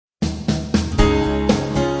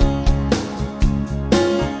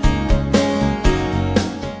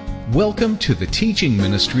Welcome to the teaching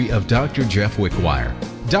ministry of Dr. Jeff Wickwire.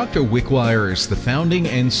 Dr. Wickwire is the founding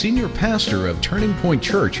and senior pastor of Turning Point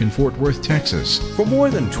Church in Fort Worth, Texas. For more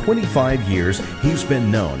than 25 years, he's been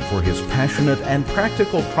known for his passionate and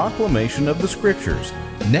practical proclamation of the Scriptures.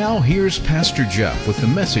 Now here's Pastor Jeff with the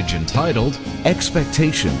message entitled,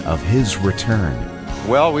 Expectation of His Return.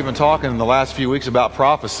 Well, we've been talking in the last few weeks about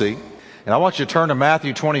prophecy, and I want you to turn to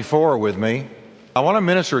Matthew 24 with me. I want to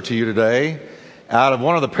minister to you today out of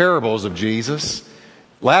one of the parables of Jesus.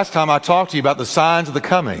 Last time I talked to you about the signs of the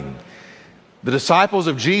coming. The disciples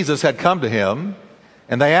of Jesus had come to him,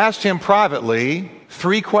 and they asked him privately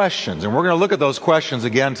 3 questions, and we're going to look at those questions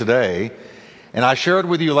again today. And I shared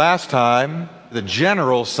with you last time the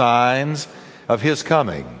general signs of his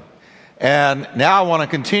coming. And now I want to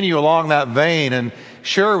continue along that vein and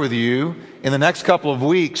share with you in the next couple of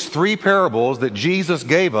weeks 3 parables that Jesus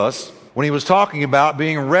gave us when he was talking about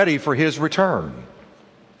being ready for his return.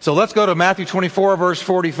 So let's go to Matthew 24, verse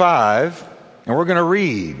 45, and we're going to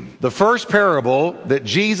read the first parable that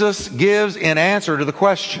Jesus gives in answer to the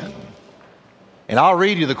question. And I'll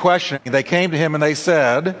read you the question. They came to him and they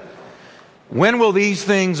said, "When will these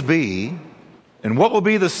things be? And what will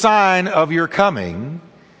be the sign of your coming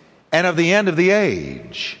and of the end of the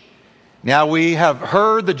age?" Now we have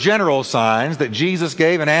heard the general signs that Jesus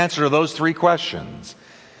gave in answer to those 3 questions.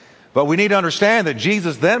 But we need to understand that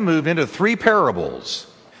Jesus then moved into 3 parables.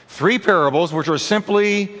 3 parables which are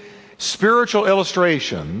simply spiritual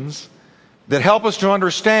illustrations that help us to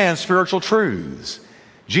understand spiritual truths.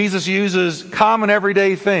 Jesus uses common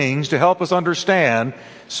everyday things to help us understand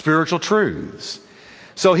spiritual truths.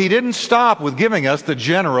 So he didn't stop with giving us the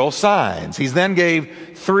general signs. He then gave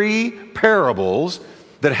 3 parables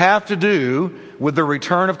that have to do with the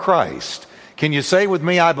return of Christ. Can you say with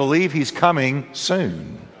me, I believe he's coming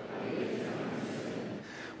soon?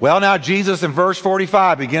 Well, now Jesus in verse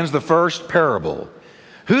 45 begins the first parable.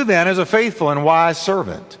 "Who then is a faithful and wise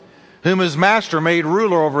servant, whom his master made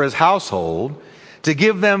ruler over his household, to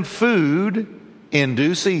give them food in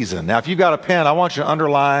due season?" Now, if you've got a pen, I want you to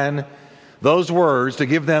underline those words, to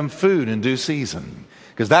give them food in due season,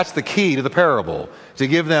 because that's the key to the parable, to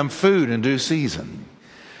give them food in due season.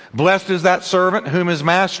 "Blessed is that servant whom his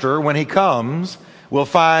master, when he comes, will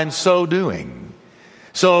find so doing."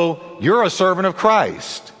 So you're a servant of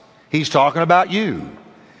Christ. He's talking about you.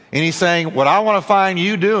 And he's saying, what I want to find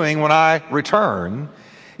you doing when I return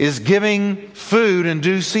is giving food in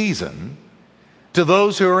due season to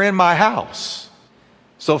those who are in my house.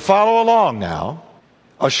 So follow along now.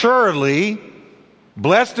 "Assuredly,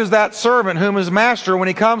 blessed is that servant whom his master, when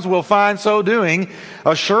he comes, will find so doing.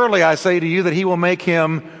 Assuredly, I say to you that he will make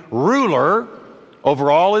him ruler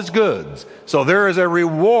over all his goods." So there is a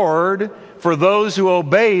reward for those who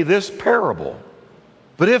obey this parable.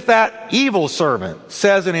 "But if that evil servant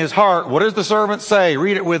says in his heart," what does the servant say?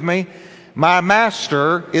 Read it with me. "My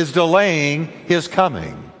master is delaying his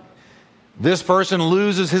coming." This person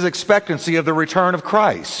loses his expectancy of the return of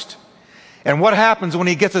Christ. And what happens when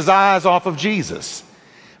he gets his eyes off of Jesus?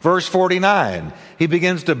 Verse 49, he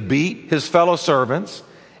begins to beat his fellow servants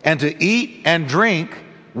and to eat and drink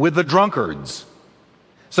with the drunkards.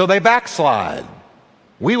 So they backslide.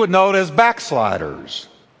 We would know it as backsliders.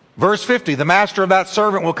 Verse 50, the master of that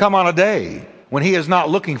servant will come on a day when he is not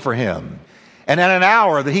looking for him, and at an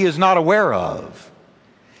hour that he is not aware of,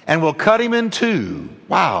 and will cut him in two.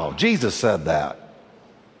 Wow, Jesus said that.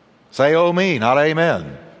 Say, "Oh me," not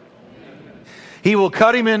amen. "He will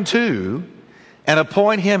cut him in two and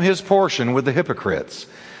appoint him his portion with the hypocrites.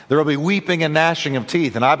 There will be weeping and gnashing of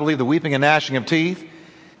teeth." And I believe the weeping and gnashing of teeth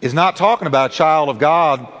is not talking about a child of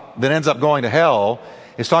God that ends up going to hell.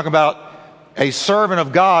 It's talking about a servant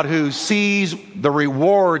of God who sees the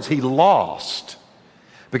rewards he lost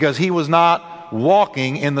because he was not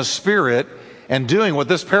walking in the Spirit and doing what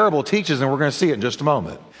this parable teaches, and we're going to see it in just a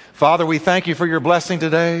moment. Father, we thank you for your blessing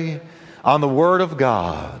today on the Word of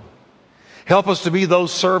God. Help us to be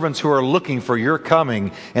those servants who are looking for your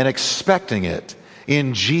coming and expecting it.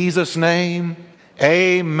 In Jesus' name,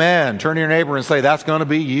 amen. Turn to your neighbor and say, that's going to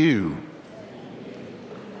be you.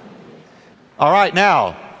 All right,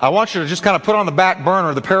 now, I want you to just kind of put on the back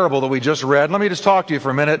burner the parable that we just read. Let me just talk to you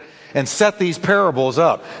for a minute and set these parables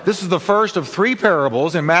up. This is the first of 3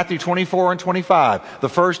 parables in Matthew 24 and 25. The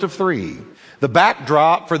first of 3. The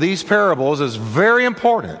backdrop for these parables is very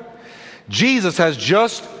important. Jesus has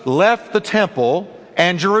just left the temple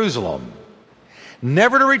and Jerusalem,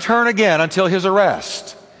 never to return again until his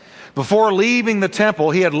arrest. Before leaving the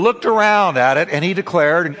temple, he had looked around at it and he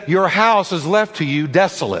declared, "Your house is left to you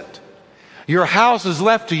desolate. Your house is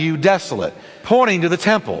left to you desolate," pointing to the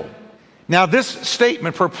temple. Now this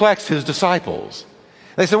statement perplexed his disciples.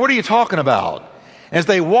 They said, "What are you talking about?" As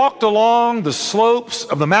they walked along the slopes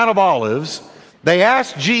of the Mount of Olives, they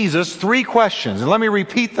asked Jesus 3 questions, and let me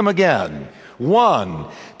repeat them again. 1,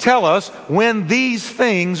 tell us when these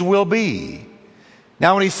things will be.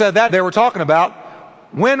 Now, when he said that, they were talking about,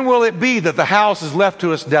 when will it be that the house is left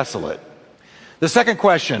to us desolate? The second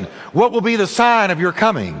question, what will be the sign of your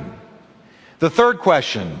coming? The third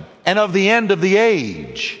question, and of the end of the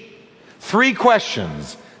age. 3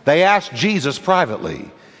 questions they asked Jesus privately.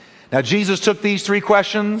 Now, Jesus took these 3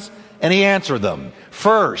 questions and he answered them.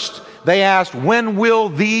 First, they asked, when will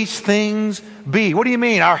these things be? What do you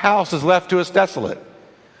mean our house is left to us desolate?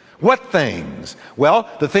 What things? Well,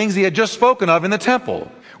 the things he had just spoken of in the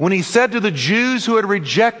temple. When he said to the Jews who had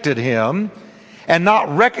rejected him and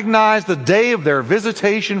not recognized the day of their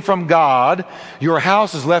visitation from God, your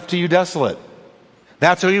house is left to you desolate.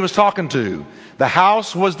 That's who he was talking to. The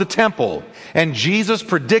house was the temple, and Jesus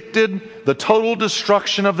predicted the total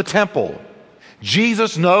destruction of the temple.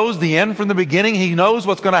 Jesus knows the end from the beginning. He knows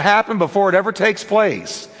what's going to happen before it ever takes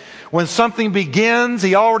place. When something begins,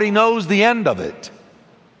 he already knows the end of it.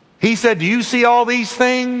 He said, do you see all these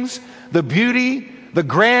things? The beauty, the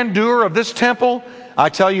grandeur of this temple? I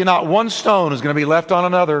tell you, not one stone is going to be left on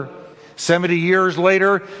another. 70 years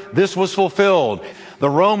later, this was fulfilled. The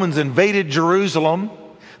Romans invaded Jerusalem.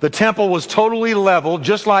 The temple was totally leveled,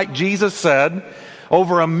 just like Jesus said.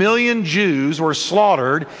 Over 1 million Jews were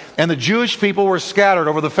slaughtered, and the Jewish people were scattered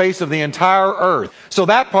over the face of the entire earth. So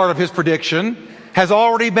that part of his prediction has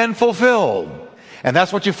already been fulfilled. And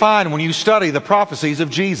that's what you find when you study the prophecies of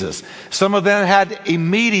Jesus. Some of them had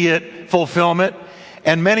immediate fulfillment,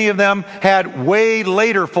 and many of them had way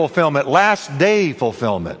later fulfillment, last day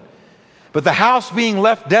fulfillment. But the house being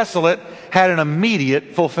left desolate had an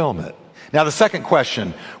immediate fulfillment. Now the second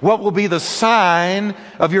question, what will be the sign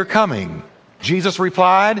of your coming? Jesus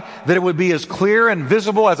replied that it would be as clear and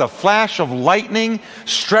visible as a flash of lightning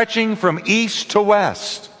stretching from east to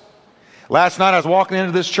west. Last night I was walking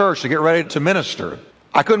into this church to get ready to minister.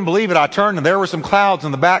 I couldn't believe it. I turned and there were some clouds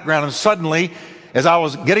in the background, and suddenly, as I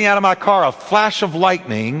was getting out of my car, a flash of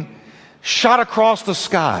lightning shot across the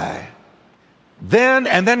sky. Then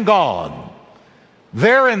and then gone.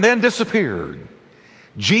 There and then disappeared.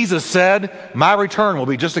 Jesus said, my return will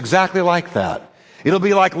be just exactly like that. It'll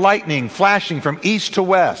be like lightning flashing from east to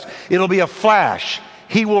west. It'll be a flash.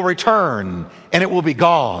 He will return and it will be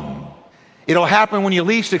gone. It'll happen when you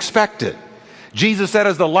least expect it. Jesus said,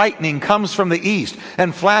 as the lightning comes from the east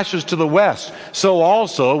and flashes to the west, so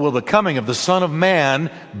also will the coming of the Son of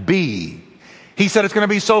Man be. He said it's going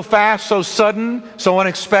to be so fast, so sudden, so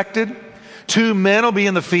unexpected. 2 men will be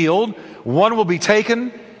in the field. One will be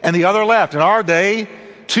taken and the other left. In our day,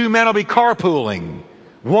 2 men will be carpooling.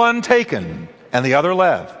 One taken and the other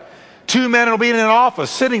left. 2 men will be in an office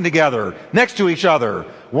sitting together next to each other.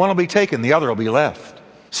 One will be taken, the other will be left.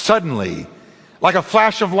 Suddenly, like a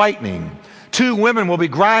flash of lightning, 2 women will be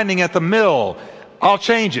grinding at the mill. I'll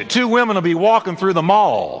change it. 2 women will be walking through the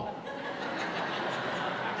mall.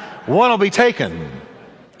 One will be taken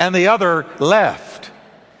and the other left.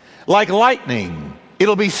 Like lightning,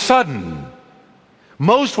 it'll be sudden.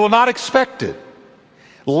 Most will not expect it.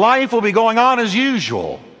 Life will be going on as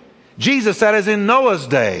usual. Jesus said, as in Noah's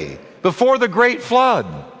day, before the great flood.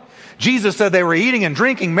 Jesus said they were eating and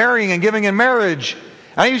drinking, marrying and giving in marriage.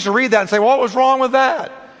 And I used to read that and say, well, what was wrong with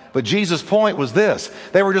that? But Jesus' point was this.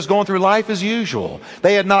 They were just going through life as usual.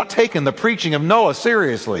 They had not taken the preaching of Noah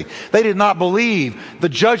seriously. They did not believe the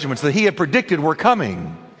judgments that he had predicted were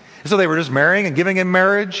coming. So they were just marrying and giving in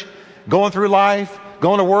marriage, going through life,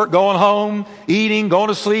 going to work, going home, eating, going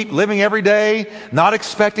to sleep, living every day, not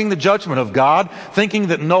expecting the judgment of God, thinking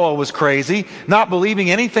that Noah was crazy, not believing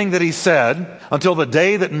anything that he said, until the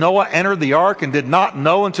day that Noah entered the ark and did not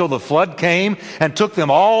know until the flood came and took them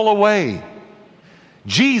all away.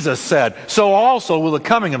 Jesus said, so also will the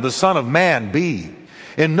coming of the Son of Man be.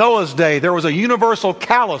 In Noah's day, there was a universal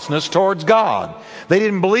callousness towards God. They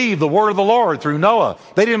didn't believe the word of the Lord through Noah.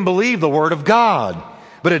 They didn't believe the word of God.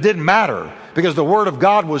 But it didn't matter, because the word of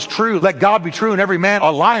God was true. Let God be true and every man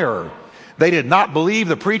a liar. They did not believe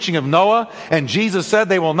the preaching of Noah, and Jesus said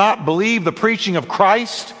they will not believe the preaching of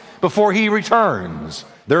Christ before he returns.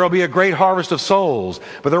 There will be a great harvest of souls,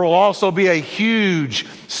 but there will also be a huge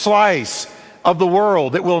slice of the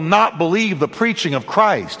world that will not believe the preaching of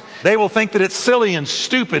Christ. They will think that it's silly and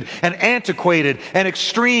stupid and antiquated and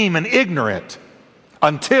extreme and ignorant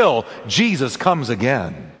until Jesus comes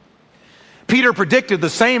again. Peter predicted the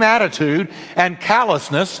same attitude and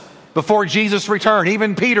callousness before Jesus' return.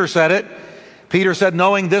 Even Peter said it. Peter said,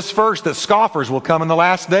 knowing this first, that scoffers will come in the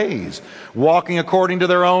last days, walking according to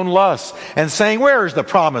their own lusts, and saying, where is the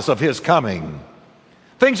promise of his coming?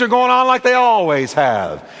 Things are going on like they always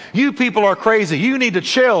have. You people are crazy. You need to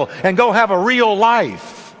chill and go have a real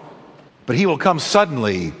life. But he will come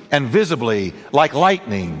suddenly and visibly like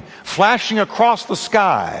lightning, flashing across the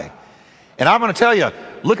sky. And I'm going to tell you,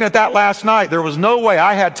 looking at that last night, there was no way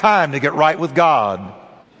I had time to get right with God.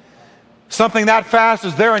 Something that fast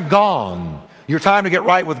is there and gone. Your time to get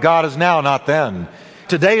right with God is now, not then.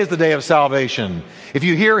 Today is the day of salvation. If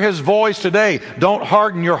you hear his voice today, don't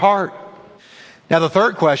harden your heart. Now, the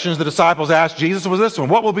third question the disciples asked Jesus was this one.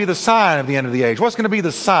 What will be the sign of the end of the age? What's going to be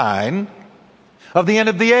the sign of the end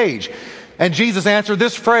of the age? And Jesus answered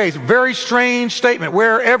this phrase, very strange statement.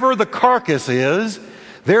 Wherever the carcass is,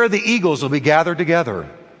 there the eagles will be gathered together.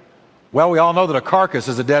 Well, we all know that a carcass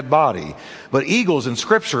is a dead body, but eagles in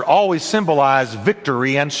Scripture always symbolize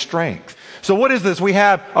victory and strength. So what is this? We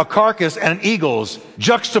have a carcass and eagles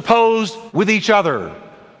juxtaposed with each other.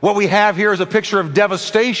 What we have here is a picture of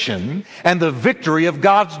devastation and the victory of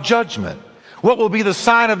God's judgment. What will be the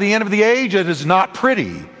sign of the end of the age? It is not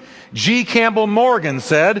pretty. G. Campbell Morgan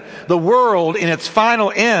said, the world in its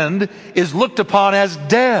final end is looked upon as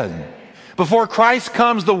dead. Before Christ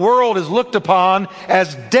comes, the world is looked upon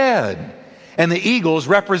as dead. And the eagles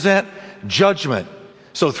represent judgment.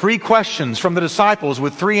 So 3 questions from the disciples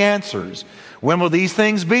with 3 answers. When will these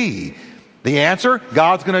things be? The answer,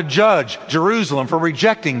 God's going to judge Jerusalem for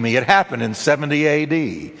rejecting me. It happened in 70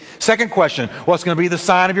 AD. Second question, what's going to be the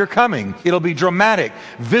sign of your coming? It'll be dramatic,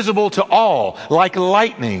 visible to all, like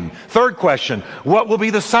lightning. Third question, what will be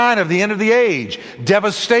the sign of the end of the age?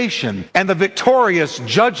 Devastation and the victorious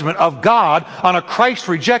judgment of God on a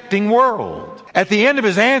Christ-rejecting world. At the end of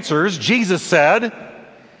his answers, Jesus said,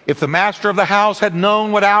 if the master of the house had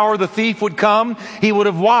known what hour the thief would come, he would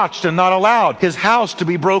have watched and not allowed his house to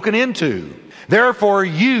be broken into. Therefore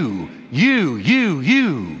you,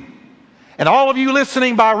 and all of you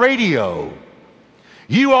listening by radio,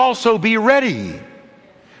 you also be ready.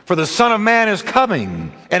 For the Son of Man is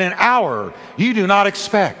coming at an hour you do not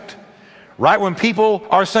expect. Right when people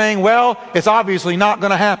are saying, well, it's obviously not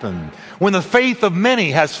going to happen. When the faith of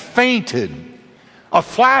many has fainted, a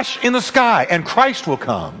flash in the sky, and Christ will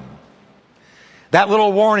come. That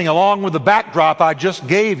little warning, along with the backdrop I just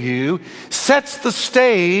gave you, sets the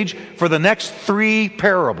stage for the next 3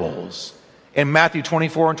 parables in Matthew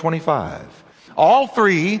 24 and 25. All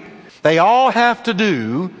 3, they all have to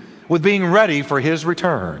do with being ready for his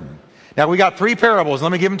return. Now, we got 3 parables.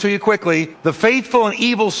 Let me give them to you quickly. The faithful and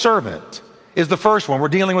evil servant is the first one. We're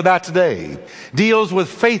dealing with that today. Deals with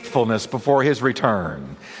faithfulness before his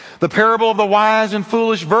return. The parable of the wise and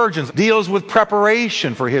foolish virgins deals with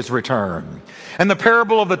preparation for his return. And the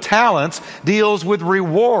parable of the talents deals with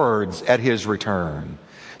rewards at his return.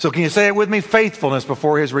 So can you say it with me? Faithfulness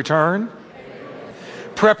before his return,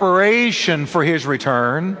 preparation for his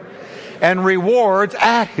return, and rewards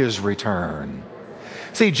at his return.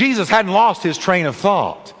 See, Jesus hadn't lost his train of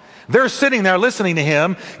thought. They're sitting there listening to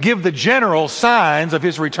him give the general signs of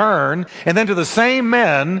his return. And then to the same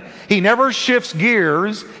men, he never shifts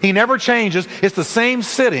gears. He never changes. It's the same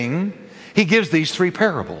sitting. He gives these 3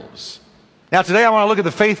 parables. Now today I want to look at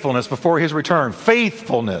the faithfulness before his return.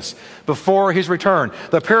 Faithfulness before his return.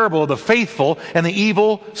 The parable of the faithful and the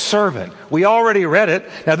evil servant. We already read it.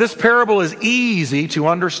 Now this parable is easy to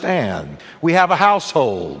understand. We have a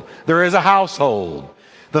household. There is a household.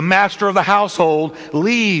 The master of the household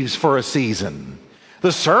leaves for a season.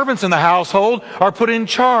 The servants in the household are put in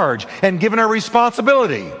charge and given a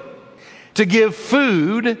responsibility to give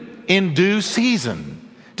food in due season.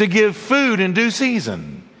 To give food in due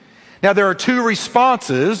season. Now there are 2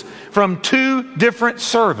 responses from 2 different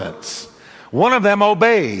servants. One of them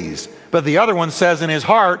obeys, but the other one says in his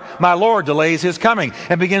heart, my Lord delays his coming,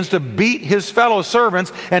 and begins to beat his fellow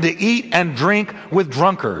servants and to eat and drink with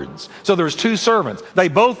drunkards. So there's 2 servants. They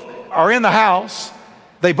both are in the house.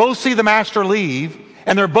 They both see the master leave,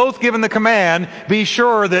 and they're both given the command, be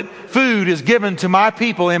sure that food is given to my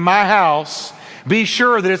people in my house. Be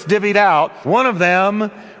sure that it's divvied out. One of them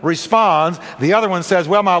responds. The other one says,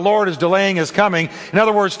 well, my Lord is delaying his coming. In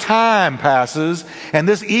other words, time passes, and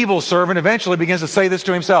this evil servant eventually begins to say this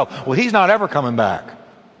to himself, well, he's not ever coming back.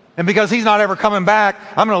 And because he's not ever coming back,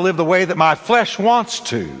 I'm going to live the way that my flesh wants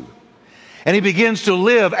to. And he begins to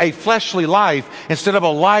live a fleshly life instead of a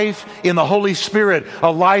life in the Holy Spirit,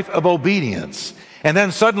 a life of obedience. And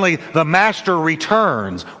then suddenly the master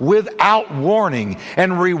returns without warning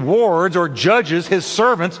and rewards or judges his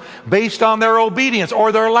servants based on their obedience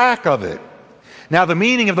or their lack of it. Now the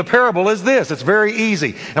meaning of the parable is this. It's very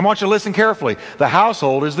easy. And I want you to listen carefully. The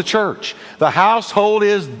household is the church. The household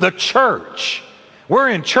is the church. We're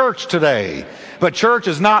in church today. But church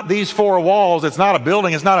is not these four walls. It's not a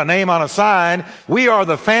building. It's not a name on a sign. We are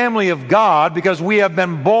the family of God because we have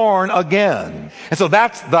been born again. And so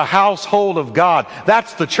that's the household of God.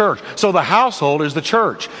 That's the church. So the household is the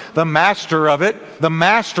church. The master of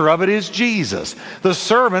it is Jesus. The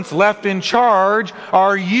servants left in charge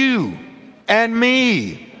are you and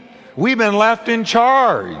me. We've been left in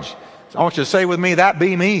charge. So I want you to say with me, that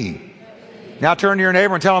be me. Now turn to your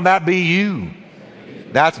neighbor and tell him, that be you.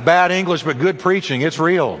 That's bad English, but good preaching. It's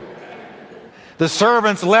real. The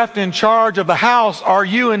servants left in charge of the house are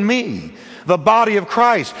you and me, the body of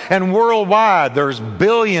Christ. And worldwide, there's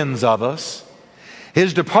billions of us.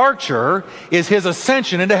 His departure is his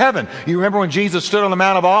ascension into heaven. You remember when Jesus stood on the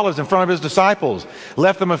Mount of Olives in front of his disciples,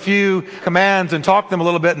 left them a few commands and talked to them a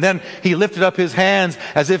little bit, and then he lifted up his hands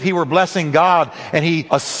as if he were blessing God, and he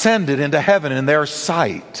ascended into heaven in their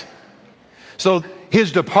sight. So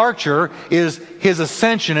his departure is his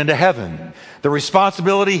ascension into heaven. The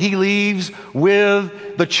responsibility he leaves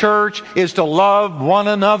with the church is to love one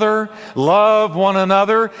another,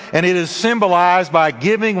 and it is symbolized by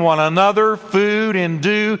giving one another food in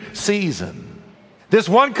due season. This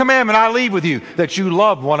one commandment I leave with you, that you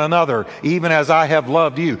love one another, even as I have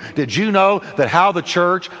loved you. Did you know that how the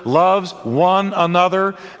church loves one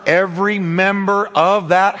another? Every member of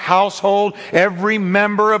that household, every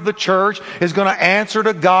member of the church is going to answer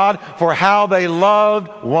to God for how they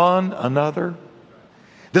loved one another.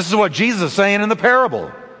 This is what Jesus is saying in the parable.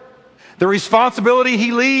 The responsibility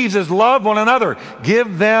he leaves is love one another.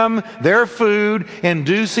 Give them their food in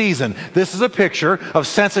due season. This is a picture of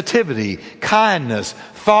sensitivity, kindness,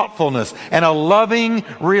 thoughtfulness, and a loving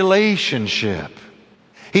relationship.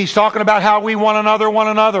 He's talking about how we one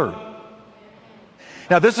another.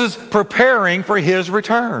 Now this is preparing for his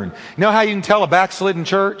return. You know how you can tell a backslidden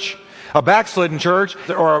church? A backslidden church,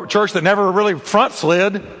 or a church that never really front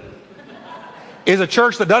slid, is a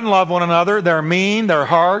church that doesn't love one another. They're mean, they're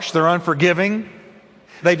harsh, they're unforgiving.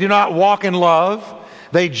 They do not walk in love.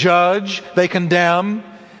 They judge, they condemn,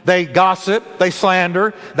 they gossip, they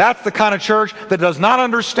slander. That's the kind of church that does not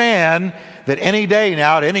understand that any day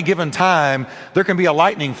now, at any given time, there can be a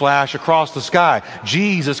lightning flash across the sky.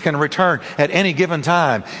 Jesus can return at any given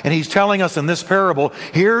time. And he's telling us in this parable,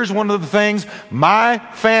 here's one of the things my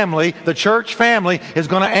family, the church family, is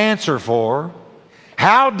going to answer for.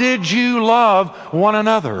 How did you love one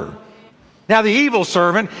another? Now, the evil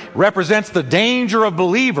servant represents the danger of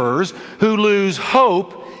believers who lose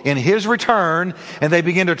hope in his return, and they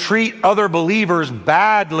begin to treat other believers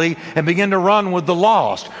badly and begin to run with the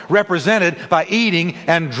lost, represented by eating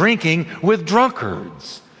and drinking with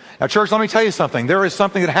drunkards. Now, church, let me tell you something. There is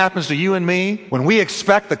something that happens to you and me when we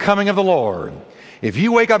expect the coming of the Lord. If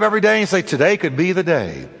you wake up every day and say, today could be the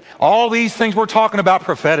day, all these things we're talking about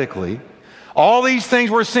prophetically, all these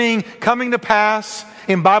things we're seeing coming to pass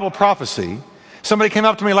in Bible prophecy. Somebody came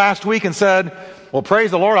up to me last week and said, well,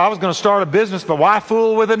 praise the Lord, I was going to start a business, but why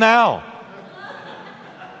fool with it now?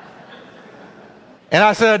 And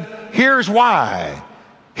I said, here's why.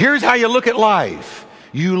 Here's how you look at life.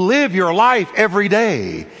 You live your life every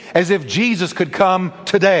day as if Jesus could come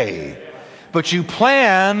today. But you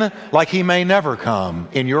plan like he may never come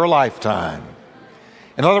in your lifetime.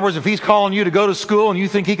 In other words, if he's calling you to go to school and you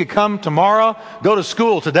think he could come tomorrow, go to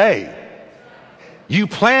school today. You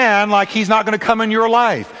plan like he's not going to come in your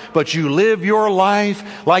life, but you live your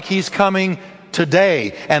life like he's coming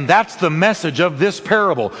today. And that's the message of this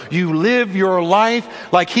parable. You live your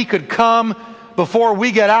life like he could come before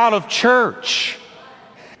we get out of church.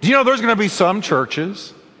 Do you know there's going to be some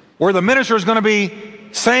churches where the minister is going to be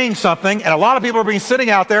saying something, and a lot of people are being sitting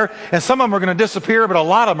out there, and some of them are going to disappear, but a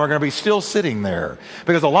lot of them are going to be still sitting there.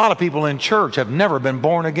 Because a lot of people in church have never been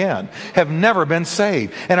born again, have never been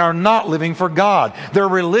saved, and are not living for God. They're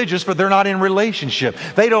religious, but they're not in relationship.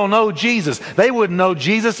 They don't know Jesus. They wouldn't know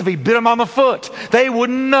Jesus if he bit them on the foot. They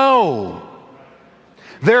wouldn't know.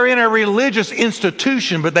 They're in a religious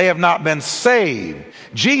institution, but they have not been saved.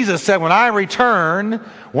 Jesus said, when I return,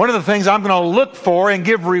 one of the things I'm going to look for and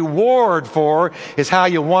give reward for is how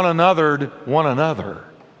you one another.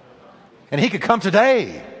 And he could come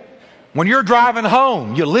today. When you're driving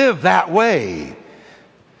home, you live that way.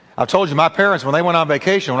 I've told you, my parents, when they went on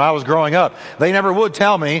vacation when I was growing up, they never would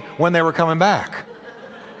tell me when they were coming back.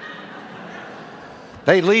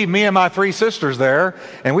 They'd leave me and my three sisters there,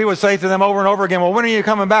 and we would say to them over and over again, well, when are you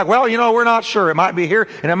coming back? Well, we're not sure. It might be here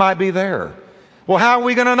and it might be there. Well, how are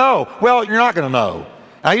we going to know? Well, you're not going to know.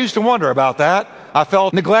 I used to wonder about that. I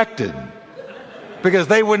felt neglected because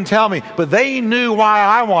they wouldn't tell me. But they knew why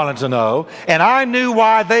I wanted to know, and I knew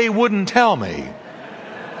why they wouldn't tell me.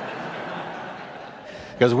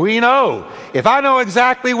 Because we know, if I know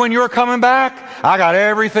exactly when you're coming back, I got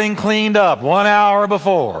everything cleaned up 1 hour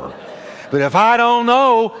before. But if I don't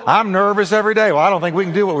know, I'm nervous every day. Well, I don't think we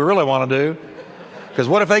can do what we really want to do. Because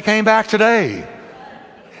what if they came back today?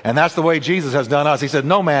 And that's the way Jesus has done us. He said,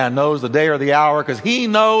 no man knows the day or the hour because he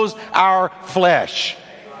knows our flesh.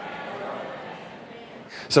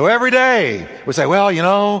 So every day we say, well, you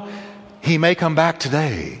know, he may come back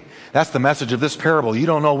today. That's the message of this parable. You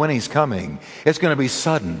don't know when he's coming. It's going to be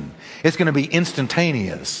sudden. It's going to be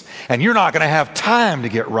instantaneous. And you're not going to have time to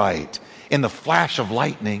get right in the flash of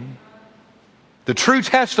lightning. The true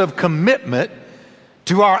test of commitment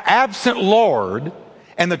to our absent Lord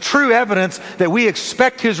and the true evidence that we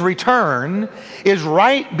expect his return is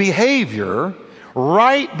right behavior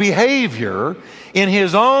in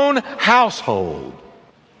his own household.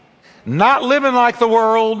 Not living like the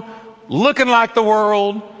world, looking like the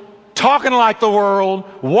world, talking like the world,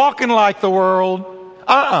 walking like the world.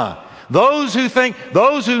 Those who think,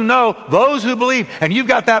 those who know, those who believe, and you've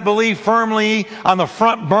got that belief firmly on the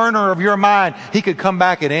front burner of your mind, he could come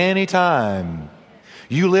back at any time.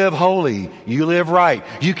 You live holy. You live right.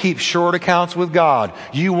 You keep short accounts with God.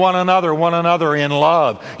 You one another in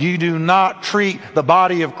love. You do not treat the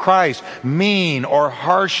body of Christ mean or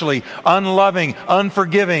harshly, unloving,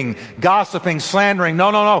 unforgiving, gossiping, slandering. No.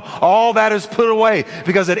 All that is put away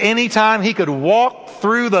because at any time he could walk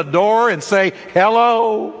through the door and say,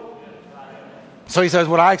 hello. So he says,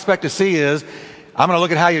 what I expect to see is, I'm going to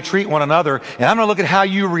look at how you treat one another, and I'm going to look at how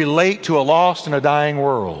you relate to a lost and a dying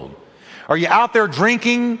world. Are you out there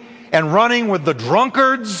drinking and running with the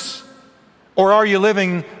drunkards? Or are you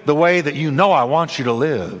living the way that you know I want you to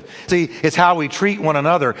live? See, it's how we treat one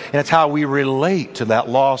another, and it's how we relate to that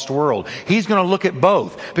lost world. He's going to look at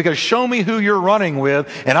both, because show me who you're running with,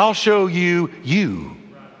 and I'll show you you.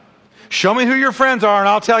 Show me who your friends are, and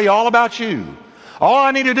I'll tell you all about you. All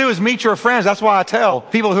I need to do is meet your friends. That's why I tell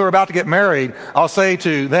people who are about to get married, I'll say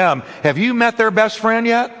to them, have you met their best friend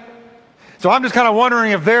yet? So I'm just kind of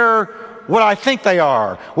wondering if they're what I think they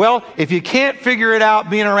are. Well, if you can't figure it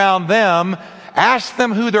out being around them, ask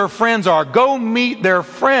them who their friends are. Go meet their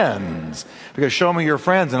friends. Because show me your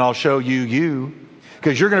friends and I'll show you you.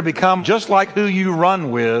 Because you're going to become just like who you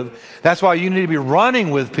run with. That's why you need to be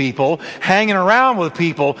running with people, hanging around with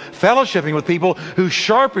people, fellowshipping with people who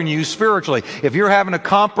sharpen you spiritually. If you're having to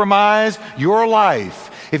compromise your life,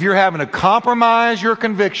 if you're having to compromise your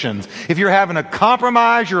convictions, if you're having to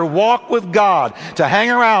compromise your walk with God to hang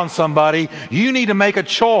around somebody, you need to make a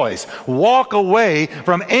choice. Walk away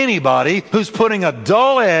from anybody who's putting a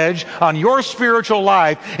dull edge on your spiritual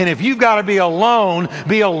life. And if you've got to be alone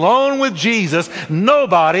with Jesus.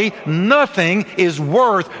 Nobody, nothing is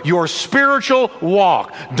worth your spiritual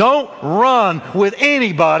walk. Don't run with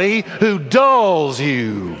anybody who dulls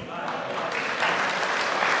you.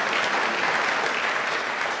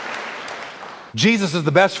 Jesus is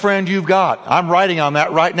the best friend you've got. I'm writing on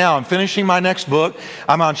that right now. I'm finishing my next book.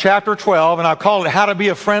 I'm on chapter 12, and I've called it How to Be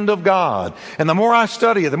a Friend of God. And the more I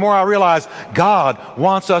study it, the more I realize God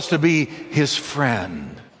wants us to be his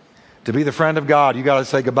friend. To be the friend of God, you got to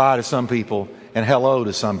say goodbye to some people and hello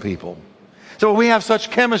to some people. So we have such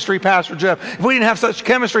chemistry, Pastor Jeff. If we didn't have such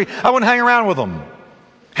chemistry, I wouldn't hang around with them.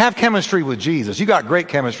 Have chemistry with Jesus. You got great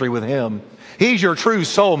chemistry with him. He's your true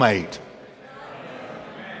soulmate.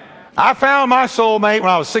 I found my soulmate when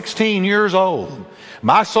I was 16 years old.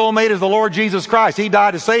 My soulmate is the Lord Jesus Christ. He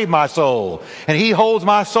died to save my soul. And he holds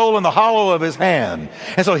my soul in the hollow of his hand.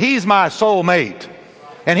 And so he's my soulmate.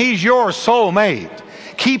 And he's your soulmate.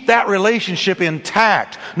 Keep that relationship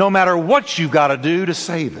intact no matter what you've got to do to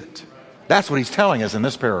save it. That's what he's telling us in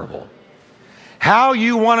this parable. How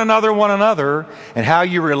you one another, and how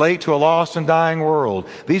you relate to a lost and dying world.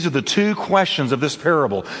 These are the two questions of this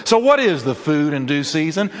parable. So what is the food in due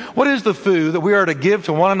season? What is the food that we are to give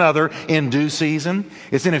to one another in due season?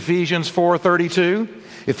 It's in Ephesians 4:32.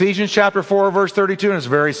 Ephesians chapter 4, verse 32, and it's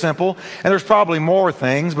very simple. And there's probably more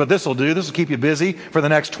things, but this will do. This will keep you busy for the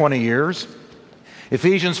next 20 years.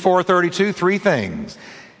 Ephesians 4:32, three things.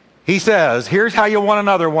 He says, here's how you one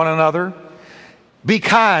another. Be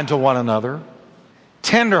kind to one another.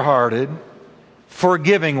 Tenderhearted,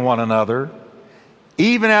 forgiving one another,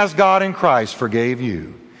 even as God in Christ forgave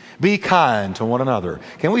you. Be kind to one another.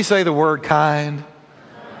 Can we say the word kind?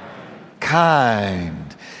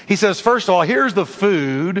 Kind. He says, first of all, here's the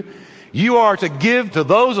food you are to give to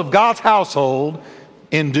those of God's household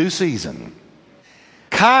in due season.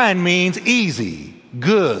 Kind means easy,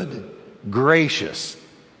 good, gracious.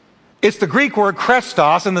 It's the Greek word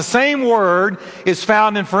krestos, and the same word is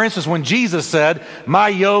found in, for instance, when Jesus said, my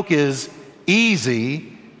yoke is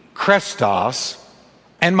easy, krestos,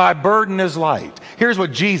 and my burden is light. Here's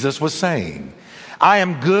what Jesus was saying. I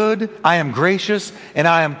am good, I am gracious, and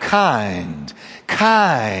I am kind.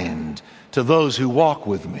 Kind to those who walk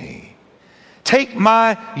with me. Take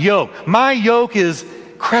my yoke. My yoke is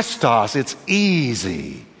Christos. It's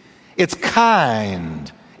easy. It's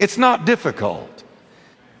kind. It's not difficult.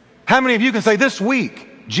 How many of you can say this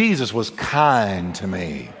week, Jesus was kind to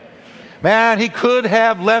me? Man, he could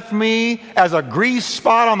have left me as a grease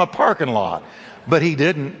spot on the parking lot, but he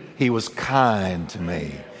didn't. He was kind to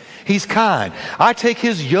me. He's kind. I take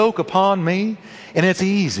his yoke upon me, and it's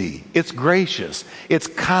easy. It's gracious. It's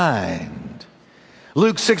kind.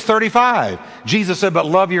 Luke 6:35, Jesus said, but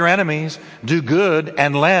love your enemies, do good,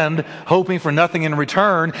 and lend, hoping for nothing in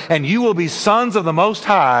return, and you will be sons of the Most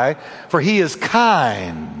High, for he is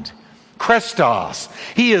kind. Christos.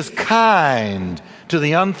 He is kind to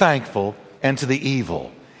the unthankful and to the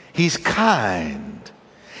evil. He's kind.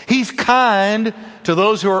 He's kind to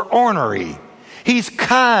those who are ornery. He's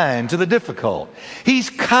kind to the difficult. He's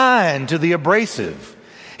kind to the abrasive.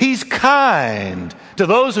 He's kind to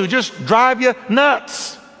those who just drive you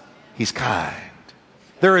nuts. He's kind.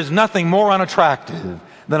 There is nothing more unattractive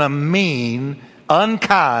than a mean,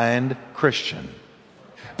 unkind Christian.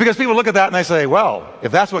 Because people look at that and they say, well,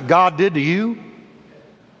 if that's what God did to you,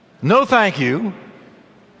 no thank you.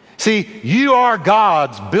 See, you are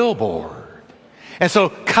God's billboard. And so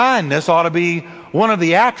kindness ought to be one of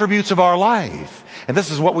the attributes of our life. And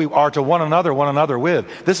this is what we are to one another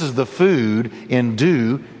with. This is the food in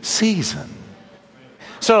due season.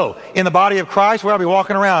 So, in the body of Christ, we ought to be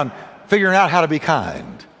walking around figuring out how to be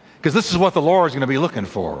kind. Because this is what the Lord is going to be looking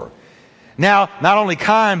for. Now, not only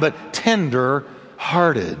kind, but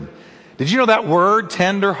tender-hearted. Did you know that word,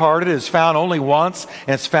 tender-hearted, is found only once,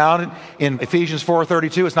 and it's found in Ephesians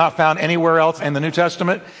 4:32. It's not found anywhere else in the New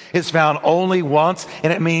Testament. It's found only once,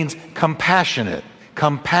 and it means compassionate.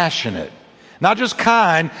 Compassionate. Not just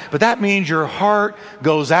kind, but that means your heart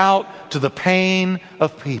goes out to the pain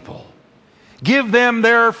of people. Give them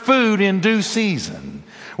their food in due season.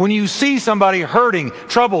 When you see somebody hurting,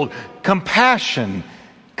 troubled, compassion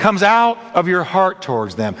comes out of your heart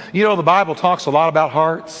towards them. You know, the Bible talks a lot about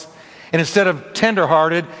hearts. And instead of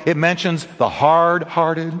tender-hearted, it mentions the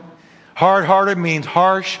hard-hearted. Hard-hearted means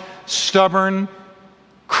harsh, stubborn,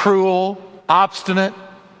 cruel, obstinate.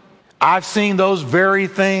 I've seen those very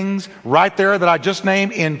things right there that I just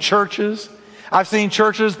named in churches. I've seen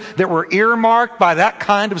churches that were earmarked by that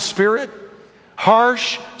kind of spirit.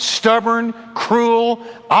 Harsh, stubborn, cruel,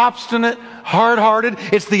 obstinate, hard-hearted.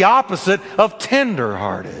 It's the opposite of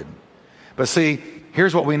tender-hearted. But see,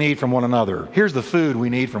 here's what we need from one another. Here's the food we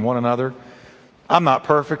need from one another. I'm not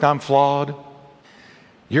perfect. I'm flawed.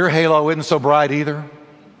 Your halo isn't so bright either.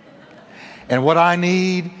 And what I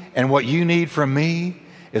need and what you need from me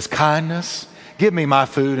is kindness. Give me my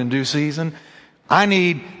food in due season. I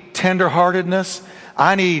need tenderheartedness.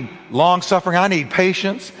 I need long-suffering. I need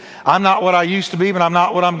patience. I'm not what I used to be, but I'm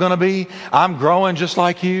not what I'm going to be. I'm growing just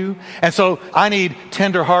like you. And so I need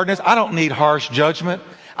tenderheartedness. I don't need harsh judgment.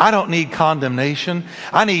 I don't need condemnation.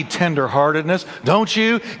 I need tenderheartedness. Don't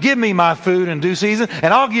you? Give me my food in due season,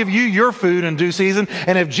 and I'll give you your food in due season.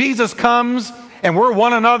 And if Jesus comes and we're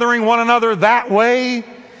one anothering one another that way,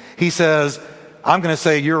 he says, I'm going to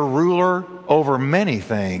say you're ruler over many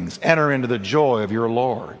things. Enter into the joy of your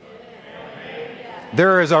Lord.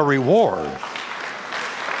 There is a reward.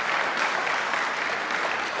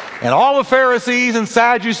 And all the Pharisees and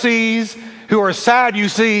Sadducees who are sad, you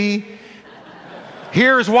see,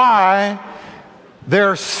 here's why.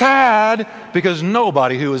 They're sad because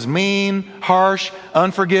nobody who is mean, harsh,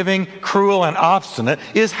 unforgiving, cruel, and obstinate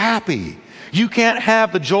is happy. You can't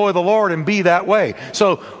have the joy of the Lord and be that way.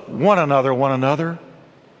 So one another.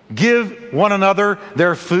 Give one another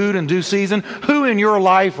their food in due season. Who in your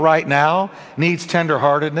life right now needs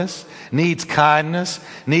tenderheartedness, needs kindness,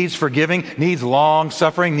 needs forgiving, needs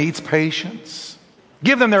long-suffering, needs patience?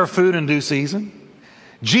 Give them their food in due season.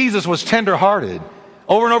 Jesus was tenderhearted.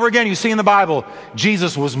 Over and over again, you see in the Bible,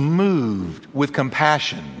 Jesus was moved with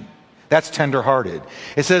compassion. That's tenderhearted.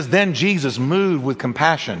 It says, then Jesus, moved with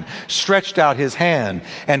compassion, stretched out his hand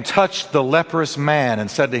and touched the leprous man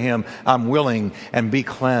and said to him, I'm willing, and be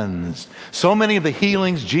cleansed. So many of the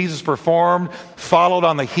healings Jesus performed followed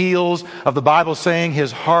on the heels of the Bible saying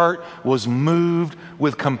his heart was moved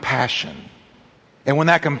with compassion. And when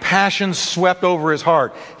that compassion swept over his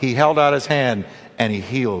heart, he held out his hand and he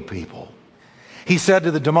healed people. He said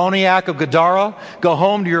to the demoniac of Gadara, go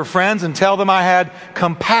home to your friends and tell them I had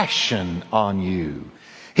compassion on you.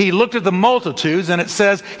 He looked at the multitudes and it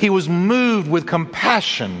says he was moved with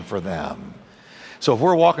compassion for them. So if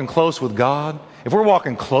we're walking close with God, if we're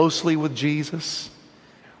walking closely with Jesus,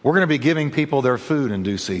 We're going to be giving people their food in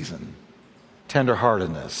due season.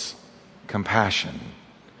 Tenderheartedness, compassion,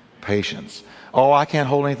 patience. Oh, I can't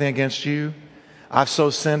hold anything against you. I've so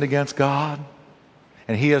sinned against God,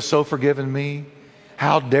 and He has so forgiven me.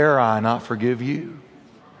 How dare I not forgive you?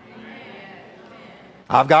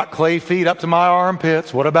 I've got clay feet up to my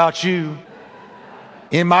armpits. What about you?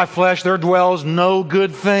 In my flesh there dwells no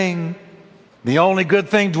good thing. The only good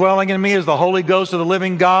thing dwelling in me is the Holy Ghost of the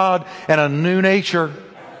living God and a new nature.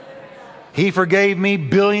 He forgave me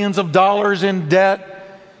billions of dollars in debt.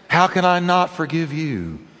 How can I not forgive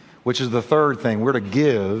you? Which is the third thing. We're to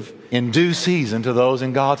give in due season to those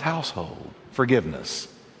in God's household. Forgiveness.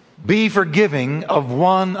 Be forgiving of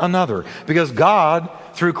one another, because God,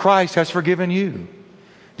 through Christ, has forgiven you.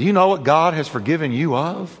 Do you know what God has forgiven you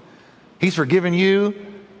of? He's forgiven you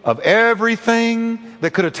of everything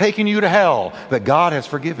that could have taken you to hell, that God has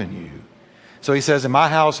forgiven you. So He says, in my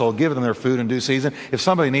household, give them their food in due season. If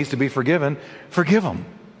somebody needs to be forgiven, forgive them.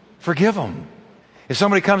 Forgive them. If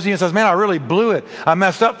somebody comes to you and says, man, I really blew it, I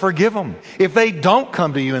messed up, forgive them. If they don't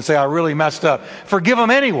come to you and say, I really messed up, forgive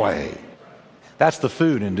them anyway. That's the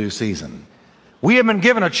food in due season. We have been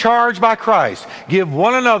given a charge by Christ. Give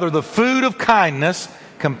one another the food of kindness,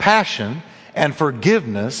 compassion, and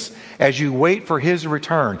forgiveness as you wait for His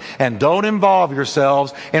return. And don't involve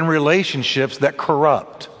yourselves in relationships that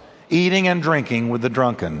corrupt, eating and drinking with the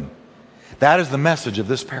drunken. That is the message of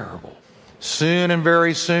this parable. Soon and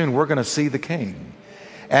very soon we're going to see the King.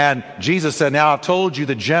 And Jesus said, now I've told you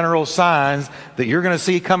the general signs that you're going to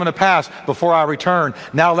see coming to pass before I return.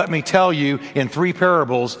 Now let me tell you in 3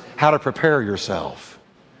 parables how to prepare yourself.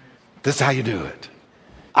 This is how you do it.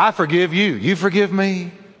 I forgive you. You forgive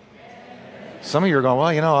me. Some of you are going,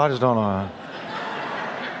 well, you know, I just don't know.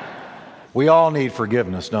 We all need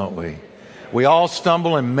forgiveness, don't we? We all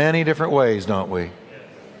stumble in many different ways, don't we?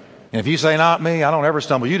 And if you say, not me, I don't ever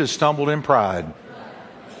stumble. You just stumbled in pride.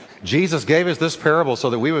 Jesus gave us this parable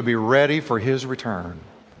so that we would be ready for His return.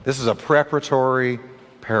 This is a preparatory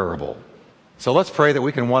parable. So let's pray that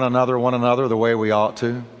we can one another the way we ought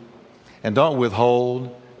to. And don't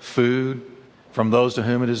withhold food from those to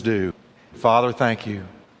whom it is due. Father, thank you.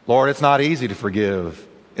 Lord, it's not easy to forgive.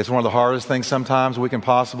 It's one of the hardest things sometimes we can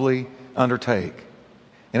possibly undertake.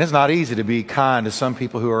 And it's not easy to be kind to some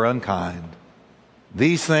people who are unkind.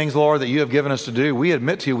 These things, Lord, that you have given us to do, we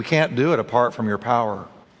admit to you we can't do it apart from your power.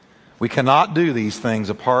 We cannot do these things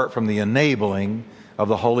apart from the enabling of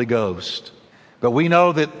the Holy Ghost. But we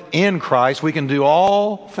know that in Christ we can do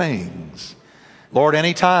all things. Lord,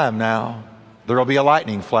 any time now, there will be a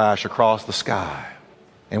lightning flash across the sky.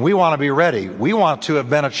 And we want to be ready. We want to have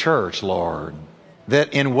been a church, Lord,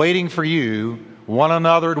 that in waiting for you, one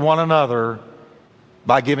another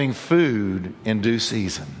by giving food in due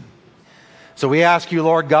season. So we ask you,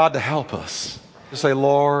 Lord God, to help us. To say,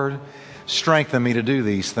 Lord, strengthen me to do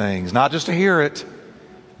these things. Not just to hear it,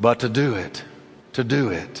 but to do it. To do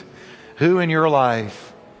it. Who in your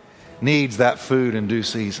life needs that food in due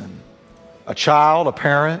season? A child, a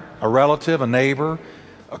parent, a relative, a neighbor,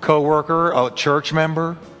 a coworker, a church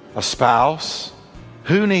member, a spouse.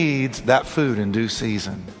 Who needs that food in due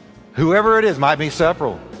season? Whoever it is, might be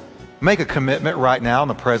several. Make a commitment right now in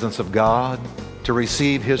the presence of God to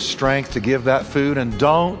receive His strength to give that food, and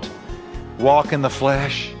don't walk in the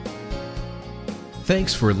flesh.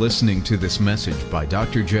 Thanks for listening to this message by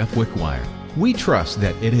Dr. Jeff Wickwire. We trust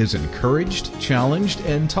that it has encouraged, challenged,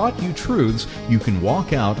 and taught you truths you can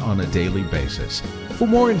walk out on a daily basis. For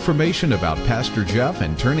more information about Pastor Jeff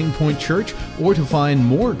and Turning Point Church, or to find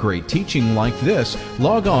more great teaching like this,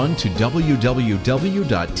 log on to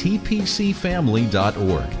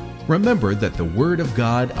www.tpcfamily.org. Remember that the Word of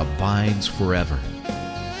God abides forever.